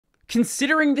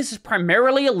Considering this is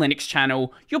primarily a Linux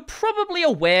channel, you're probably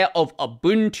aware of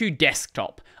Ubuntu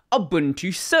Desktop,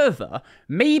 Ubuntu Server,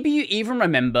 maybe you even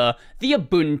remember the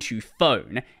Ubuntu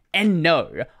phone. And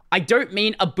no, I don't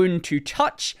mean Ubuntu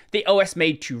Touch, the OS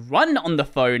made to run on the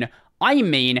phone, I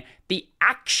mean the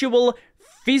actual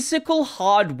physical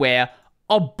hardware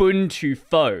Ubuntu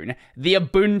phone, the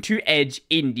Ubuntu Edge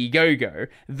Indiegogo,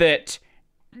 that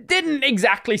didn't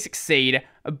exactly succeed,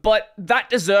 but that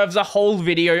deserves a whole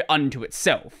video unto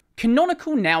itself.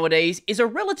 Canonical nowadays is a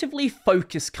relatively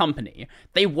focused company.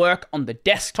 They work on the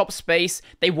desktop space,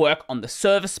 they work on the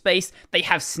server space, they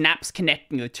have snaps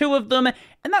connecting the two of them,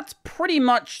 and that's pretty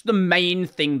much the main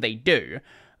thing they do.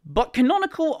 But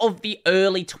Canonical of the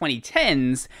early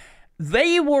 2010s,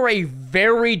 they were a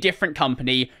very different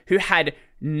company who had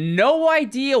no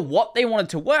idea what they wanted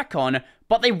to work on,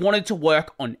 but they wanted to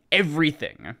work on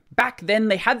everything. Back then,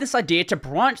 they had this idea to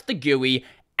branch the GUI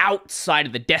outside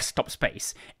of the desktop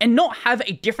space, and not have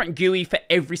a different GUI for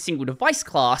every single device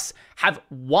class, have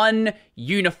one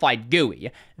unified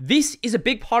GUI. This is a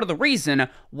big part of the reason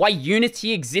why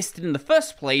Unity existed in the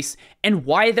first place, and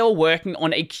why they were working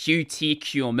on a Qt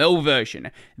QML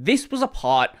version. This was a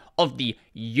part of the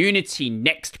Unity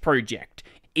Next project.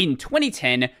 In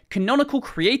 2010, Canonical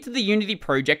created the Unity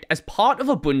project as part of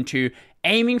Ubuntu,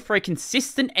 aiming for a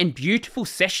consistent and beautiful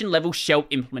session-level shell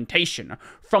implementation.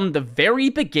 From the very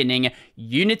beginning,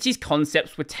 Unity's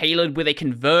concepts were tailored with a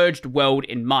converged world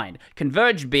in mind,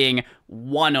 converged being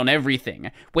one on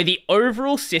everything, where the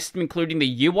overall system, including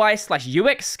the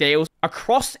UI/UX scales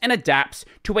across and adapts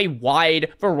to a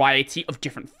wide variety of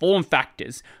different form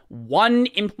factors. One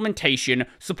implementation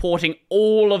supporting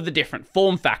all of the different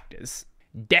form factors.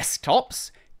 Desktops,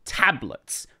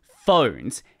 tablets,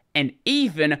 phones, and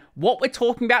even what we're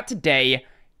talking about today,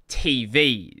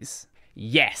 TVs.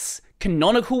 Yes,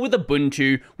 Canonical with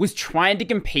Ubuntu was trying to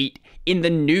compete in the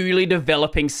newly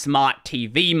developing smart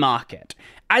TV market.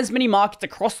 As many markets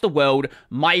across the world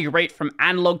migrate from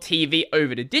analog TV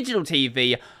over to digital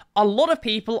TV, a lot of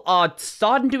people are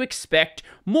starting to expect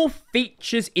more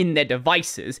features in their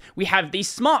devices. We have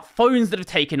these smartphones that have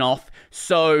taken off,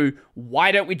 so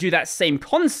why don't we do that same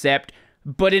concept,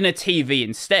 but in a TV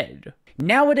instead?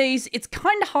 Nowadays, it's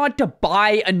kind of hard to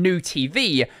buy a new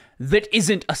TV that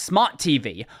isn't a smart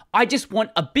TV. I just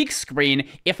want a big screen.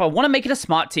 If I want to make it a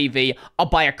smart TV, I'll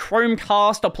buy a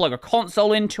Chromecast, I'll plug a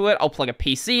console into it, I'll plug a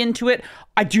PC into it.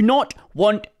 I do not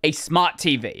want a smart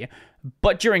TV.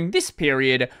 But during this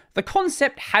period, the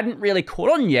concept hadn't really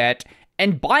caught on yet,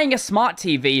 and buying a smart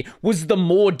TV was the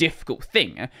more difficult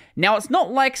thing. Now, it's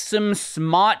not like some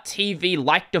smart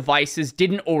TV-like devices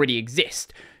didn't already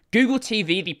exist. Google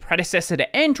TV, the predecessor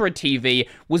to Android TV,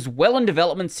 was well in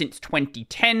development since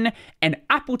 2010, and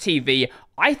Apple TV,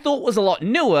 I thought was a lot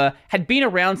newer, had been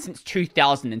around since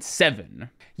 2007.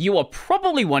 You are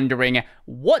probably wondering,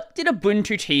 what did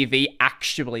Ubuntu TV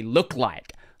actually look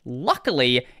like?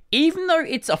 Luckily, even though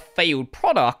it's a failed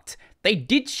product, they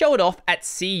did show it off at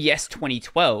CES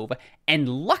 2012, and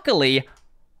luckily,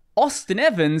 Austin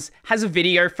Evans has a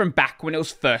video from back when it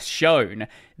was first shown.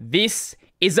 This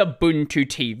is Ubuntu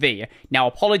TV. Now,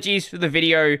 apologies for the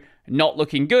video not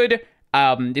looking good.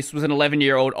 This was an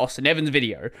 11-year-old Austin Evans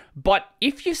video. But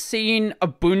if you've seen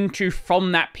Ubuntu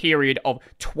from that period of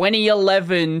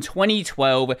 2011,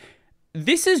 2012,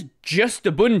 this is just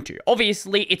Ubuntu.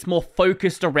 Obviously, it's more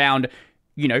focused around,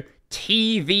 you know,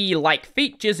 TV-like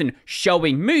features and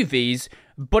showing movies,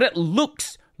 but it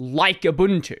looks like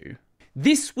Ubuntu.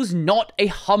 This was not a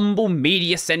humble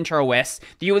media center OS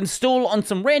that you install on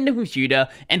some random computer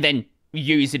and then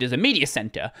use it as a media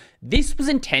center. This was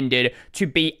intended to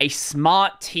be a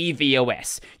smart TV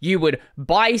OS. You would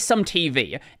buy some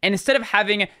TV, and instead of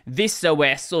having this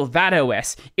OS or that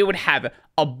OS, it would have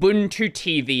Ubuntu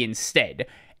TV instead.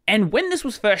 And when this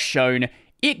was first shown,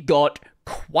 it got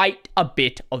quite a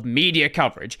bit of media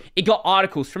coverage. It got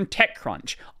articles from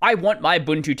TechCrunch, I Want My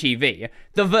Ubuntu TV,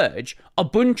 The Verge,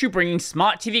 Ubuntu bringing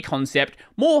smart TV concept,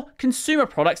 more consumer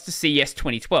products to CES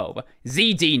 2012,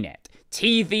 ZDNet,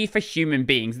 TV for human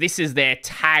beings, this is their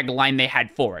tagline they had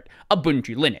for it,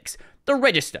 Ubuntu Linux, The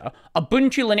Register,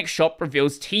 Ubuntu Linux Shop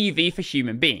reveals TV for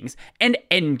human beings, and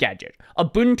Engadget,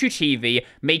 Ubuntu TV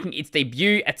making its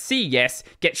debut at CES,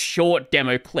 gets short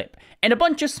demo clip, and a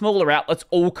bunch of smaller outlets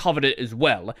all covered it as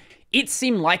well. It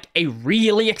seemed like a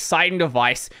really exciting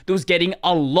device that was getting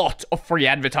a lot of free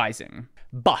advertising.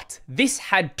 But this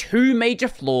had two major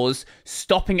flaws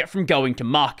stopping it from going to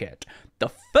market. The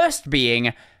first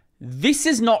being, this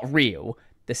is not real.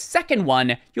 The second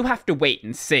one, you'll have to wait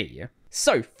and see.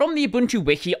 So, from the Ubuntu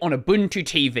wiki on Ubuntu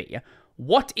TV,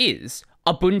 what is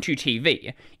Ubuntu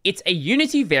TV. It's a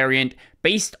Unity variant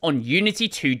based on Unity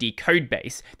 2D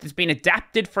codebase that's been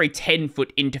adapted for a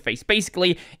 10-foot interface.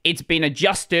 Basically, it's been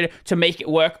adjusted to make it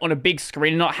work on a big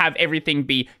screen and not have everything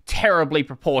be terribly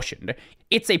proportioned.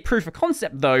 It's a proof of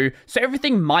concept though, so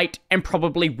everything might and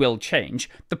probably will change.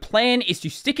 The plan is to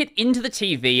stick it into the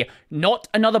TV, not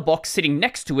another box sitting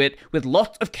next to it with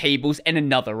lots of cables and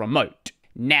another remote.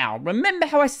 Now, remember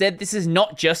how I said this is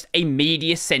not just a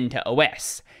media center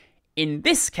OS? In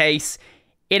this case,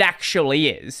 it actually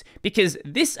is, because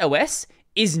this OS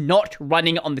is not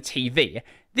running on the TV.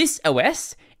 This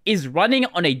OS is running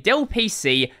on a Dell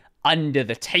PC under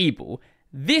the table.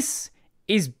 This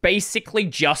is basically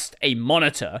just a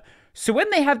monitor. So when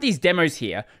they have these demos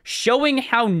here, showing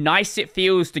how nice it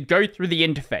feels to go through the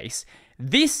interface,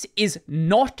 this is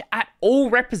not at all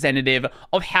representative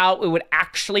of how it would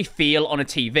actually feel on a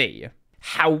TV.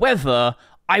 However,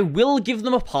 I will give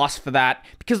them a pass for that,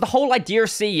 because the whole idea of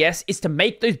CES is to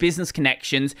make those business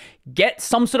connections, get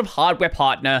some sort of hardware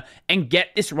partner, and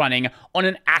get this running on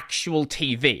an actual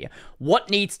TV. What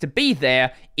needs to be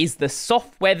there is the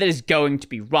software that is going to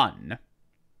be run.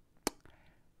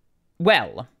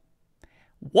 Well,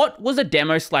 what was a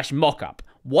demo / mock-up?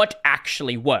 What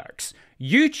actually works?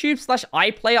 YouTube /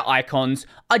 iPlayer icons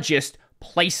are just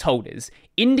placeholders,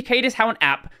 indicators how an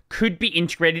app could be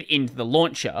integrated into the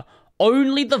launcher.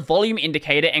 Only the volume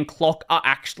indicator and clock are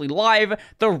actually live,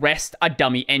 the rest are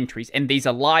dummy entries, and these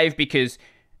are live because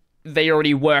they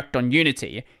already worked on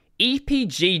Unity.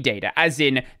 EPG data, as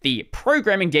in the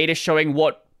programming data showing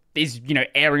what is,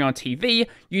 airing on TV,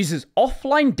 uses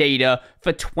offline data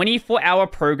for 24-hour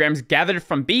programs gathered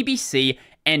from BBC,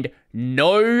 and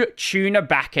no tuner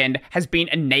backend has been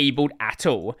enabled at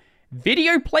all.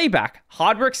 Video playback,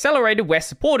 hardware accelerated where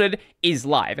supported, is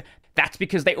live. That's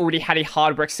because they already had a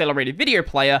hardware accelerated video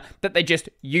player that they just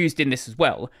used in this as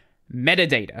well.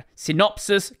 Metadata,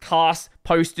 synopsis, cast,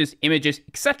 posters, images,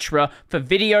 etc. for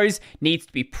videos needs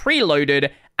to be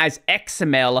preloaded as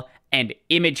XML and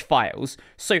image files.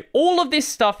 So all of this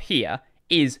stuff here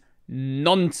is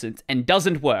nonsense and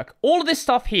doesn't work. All of this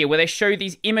stuff here where they show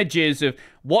these images of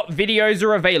what videos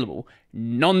are available,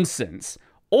 nonsense.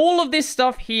 All of this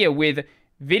stuff here with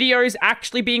videos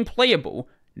actually being playable,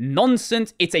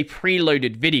 nonsense. It's a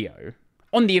preloaded video.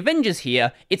 On the Avengers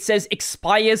here, it says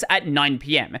expires at 9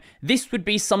 PM. This would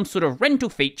be some sort of rental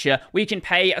feature where you can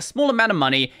pay a small amount of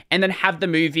money and then have the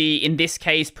movie, in this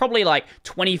case, probably like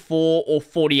 24 or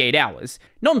 48 hours.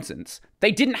 Nonsense.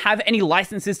 They didn't have any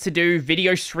licenses to do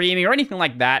video streaming or anything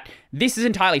like that. This is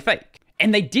entirely fake.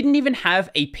 And they didn't even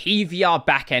have a PVR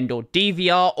backend or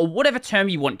DVR or whatever term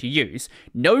you want to use.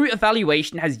 No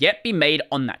evaluation has yet been made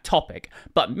on that topic,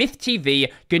 but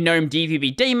MythTV, GNOME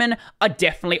DVB Daemon are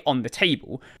definitely on the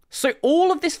table. So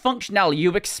all of this functionality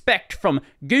you expect from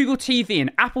Google TV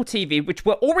and Apple TV, which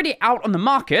were already out on the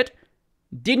market,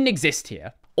 didn't exist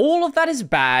here. All of that is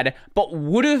bad, but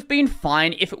would have been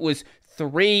fine if it was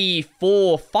 3,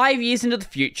 4, 5 years into the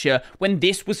future when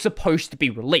this was supposed to be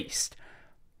released.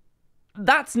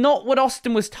 That's not what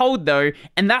Austin was told, though,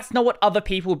 and that's not what other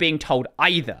people were being told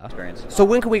either. So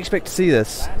when can we expect to see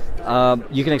this?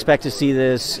 You can expect to see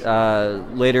this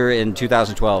later in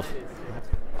 2012.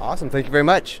 Awesome, thank you very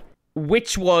much.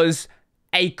 Which was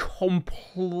a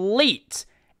complete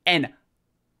and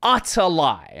utter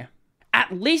lie.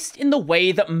 At least in the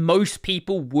way that most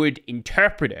people would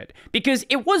interpret it, because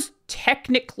it was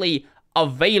technically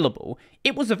available.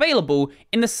 It was available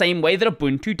in the same way that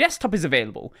Ubuntu Desktop is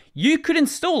available. You could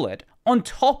install it on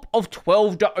top of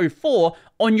 12.04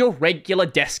 on your regular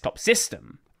desktop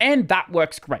system. And that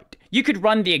works great. You could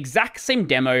run the exact same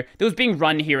demo that was being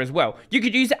run here as well. You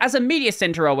could use it as a Media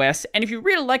Center OS, and if you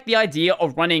really like the idea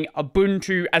of running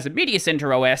Ubuntu as a Media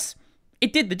Center OS,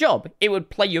 it did the job. It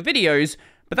would play your videos,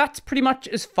 but that's pretty much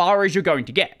as far as you're going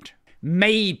to get.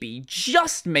 Maybe,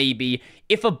 just maybe,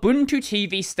 if Ubuntu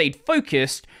TV stayed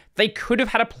focused, they could have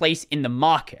had a place in the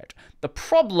market. The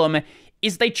problem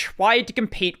is they tried to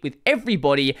compete with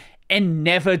everybody and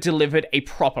never delivered a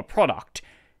proper product.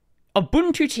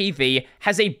 Ubuntu TV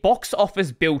has a box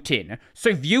office built in,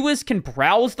 so viewers can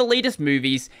browse the latest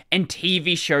movies and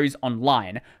TV shows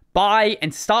online, buy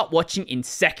and start watching in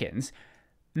seconds.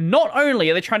 Not only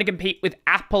are they trying to compete with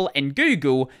Apple and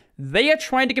Google, they are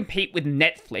trying to compete with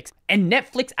Netflix, and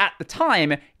Netflix at the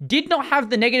time did not have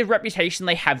the negative reputation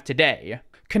they have today.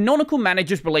 Canonical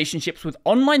manages relationships with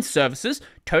online services,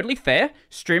 totally fair,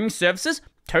 streaming services,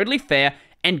 totally fair,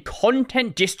 and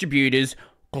content distributors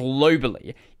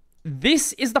globally.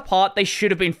 This is the part they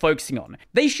should have been focusing on.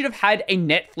 They should have had a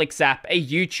Netflix app, a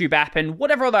YouTube app, and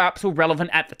whatever other apps were relevant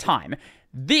at the time.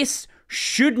 This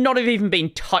should not have even been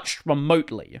touched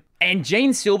remotely. And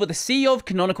Jane Silber, the CEO of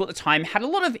Canonical at the time, had a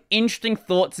lot of interesting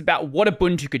thoughts about what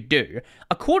Ubuntu could do.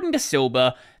 According to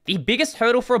Silber, the biggest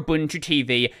hurdle for Ubuntu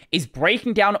TV is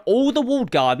breaking down all the walled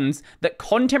gardens that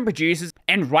content producers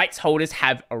and rights holders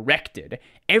have erected.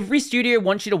 Every studio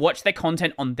wants you to watch their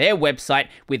content on their website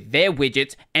with their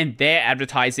widgets and their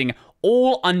advertising,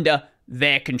 all under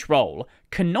their control.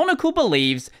 Canonical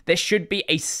believes there should be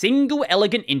a single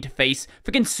elegant interface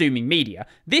for consuming media.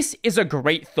 This is a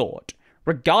great thought.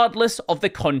 Regardless of the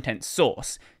content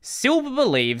source, Silver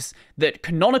believes that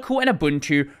Canonical and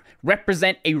Ubuntu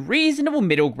represent a reasonable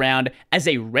middle ground as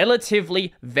a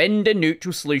relatively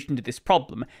vendor-neutral solution to this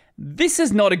problem. This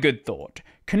is not a good thought.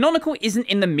 Canonical isn't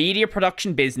in the media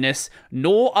production business,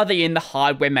 nor are they in the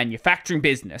hardware manufacturing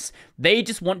business. They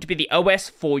just want to be the OS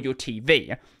for your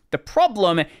TV. The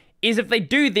problem is if they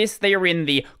do this, they are in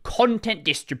the content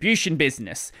distribution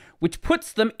business, which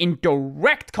puts them in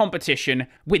direct competition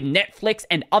with Netflix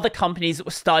and other companies that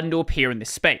were starting to appear in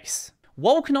this space.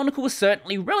 While Canonical was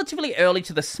certainly relatively early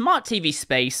to the smart TV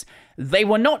space, they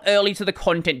were not early to the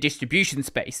content distribution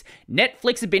space.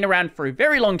 Netflix had been around for a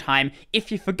very long time.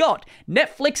 If you forgot,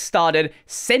 Netflix started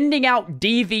sending out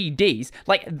DVDs.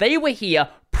 Like, they were here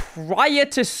prior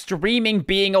to streaming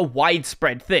being a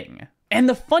widespread thing. And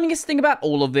the funniest thing about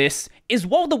all of this is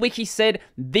while the wiki said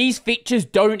these features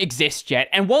don't exist yet,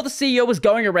 and while the CEO was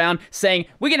going around saying,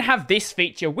 we're going to have this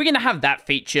feature, we're going to have that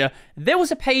feature, there was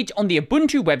a page on the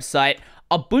Ubuntu website,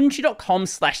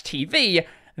 ubuntu.com/TV,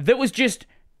 that was just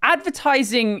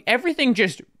advertising everything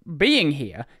just being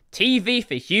here. TV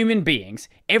for human beings.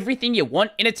 Everything you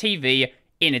want in a TV,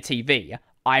 in a TV.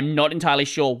 I'm not entirely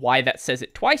sure why that says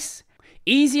it twice.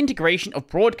 Easy integration of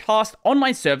broadcast,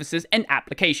 online services, and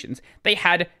applications. They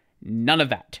had none of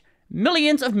that.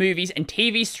 Millions of movies and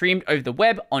TV streamed over the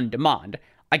web on demand.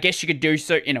 I guess you could do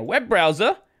so in a web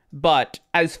browser, but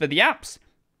as for the apps,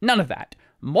 none of that.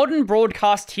 Modern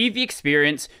broadcast TV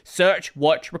experience, search,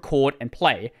 watch, record, and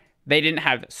play. They didn't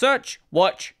have search,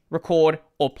 watch, record,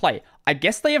 or play. I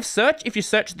guess they have search if you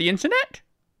search the internet?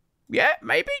 Yeah,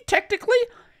 maybe, technically.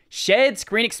 Shared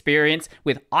screen experience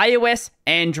with iOS,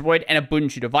 Android, and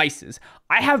Ubuntu devices.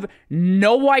 I have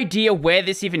no idea where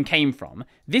this even came from.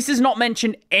 This is not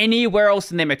mentioned anywhere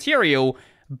else in their material,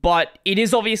 but it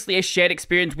is obviously a shared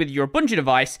experience with your Ubuntu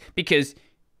device because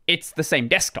it's the same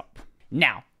desktop.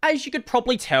 Now, as you could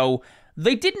probably tell,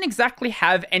 they didn't exactly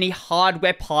have any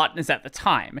hardware partners at the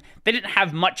time. They didn't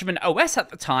have much of an OS at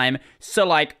the time, so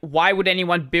like, why would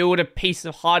anyone build a piece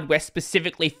of hardware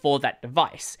specifically for that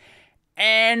device?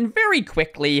 And very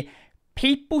quickly,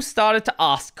 people started to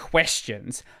ask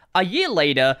questions. A year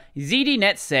later,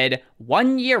 ZDNet said,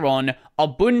 1 year on,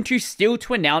 Ubuntu still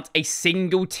to announce a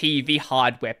single TV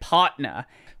hardware partner.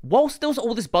 Whilst there was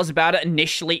all this buzz about it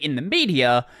initially in the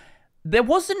media, there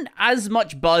wasn't as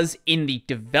much buzz in the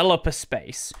developer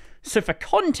space. So for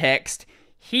context,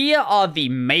 here are the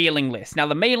mailing lists. Now,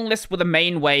 the mailing lists were the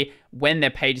main way, when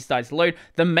their page started to load,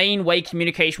 the main way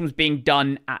communication was being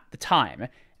done at the time.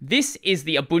 This is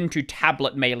the Ubuntu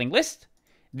tablet mailing list,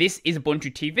 this is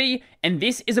Ubuntu TV, and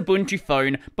this is Ubuntu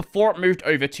Phone before it moved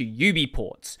over to UB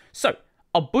ports. So,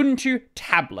 Ubuntu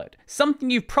tablet,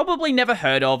 something you've probably never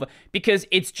heard of because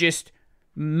it's just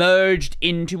merged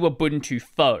into Ubuntu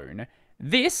Phone.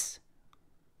 This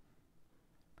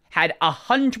had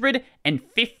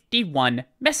 151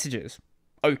 messages.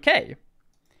 Okay.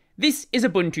 This is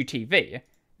Ubuntu TV.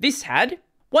 This had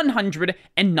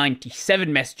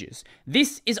 197 messages.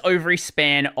 This is over a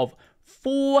span of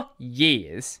 4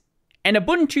 years. And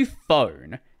Ubuntu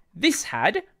Phone. This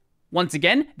had, once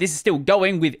again, this is still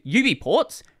going with UB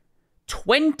ports,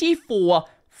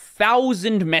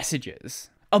 24,000 messages.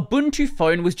 Ubuntu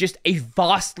Phone was just a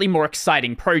vastly more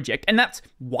exciting project, and that's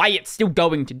why it's still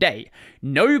going today.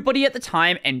 Nobody at the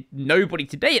time, and nobody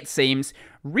today it seems,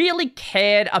 really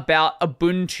cared about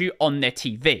Ubuntu on their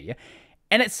TV.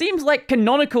 And it seems like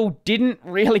Canonical didn't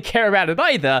really care about it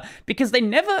either, because they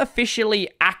never officially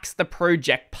axed the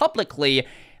project publicly.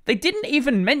 They didn't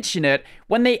even mention it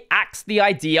when they axed the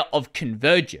idea of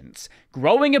convergence,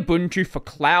 growing Ubuntu for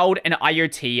cloud and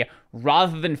IoT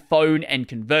rather than phone and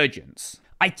convergence.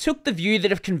 I took the view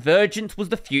that if convergence was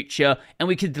the future and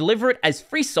we could deliver it as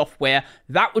free software,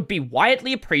 that would be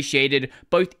widely appreciated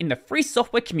both in the free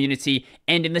software community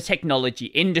and in the technology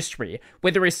industry, where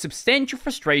there is substantial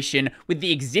frustration with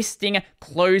the existing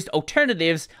closed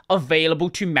alternatives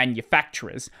available to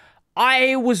manufacturers.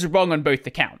 I was wrong on both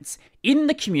accounts. In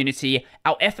the community,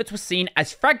 our efforts were seen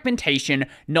as fragmentation,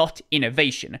 not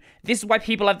innovation. This is why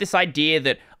people have this idea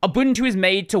that Ubuntu is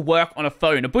made to work on a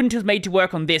phone, Ubuntu is made to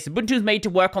work on this, Ubuntu is made to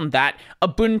work on that,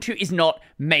 Ubuntu is not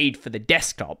made for the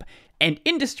desktop. and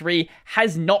industry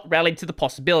has not rallied to the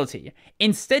possibility,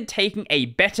 instead taking a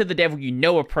better the devil you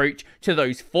know approach to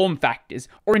those form factors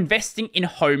or investing in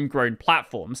homegrown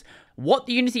platforms. What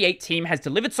the Unity 8 team has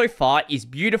delivered so far is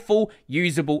beautiful,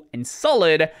 usable, and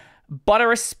solid, but I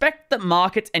respect that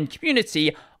markets and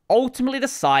community ultimately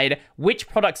decide which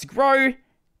products grow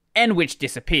and which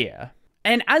disappear.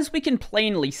 And as we can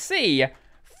plainly see,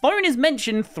 phone is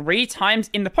mentioned 3 times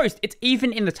in the post. It's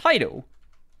even in the title.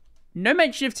 No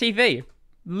mention of TV.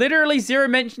 Literally 0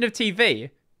 mention of TV.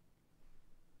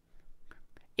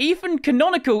 Even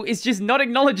Canonical is just not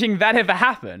acknowledging that ever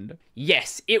happened.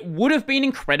 Yes, it would have been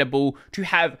incredible to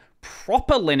have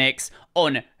proper Linux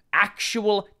on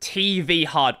actual TV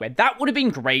hardware. That would have been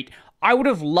great. I would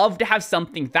have loved to have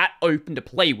something that open to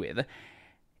play with.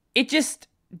 It just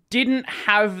didn't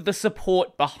have the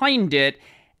support behind it,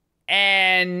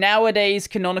 and nowadays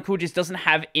Canonical just doesn't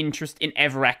have interest in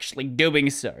ever actually doing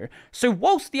so. So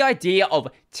whilst the idea of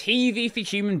TV for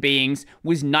human beings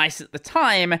was nice at the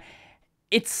time,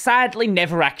 it sadly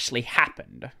never actually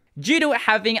happened. Due to it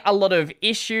having a lot of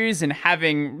issues and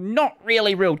having not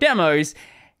really real demos,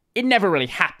 it never really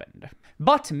happened.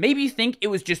 But maybe you think it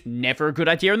was just never a good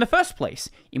idea in the first place,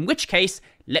 in which case,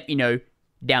 let me know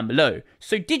down below.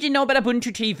 So did you know about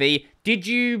Ubuntu TV? Did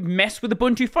you mess with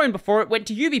Ubuntu phone before it went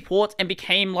to UbiPort and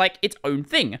became like its own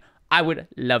thing? I would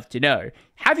love to know.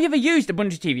 Have you ever used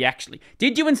Ubuntu TV actually?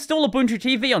 Did you install Ubuntu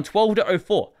TV on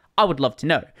 12.04? I would love to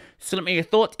know. So let me know your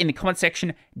thoughts in the comment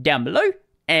section down below.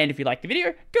 And if you like the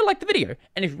video, go like the video.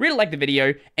 And if you really like the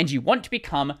video and you want to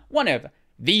become one of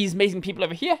these amazing people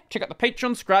over here, check out the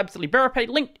Patreon, Scribe, Pay,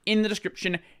 linked in the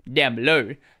description down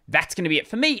below. That's going to be it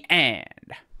for me, and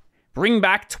bring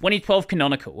back 2012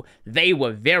 Canonical. They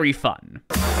were very fun.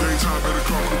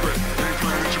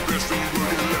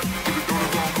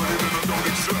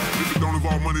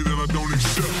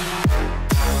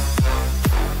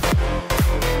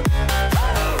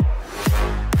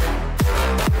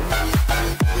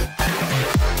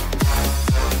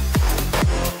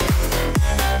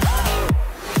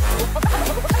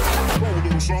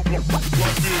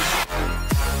 Like this.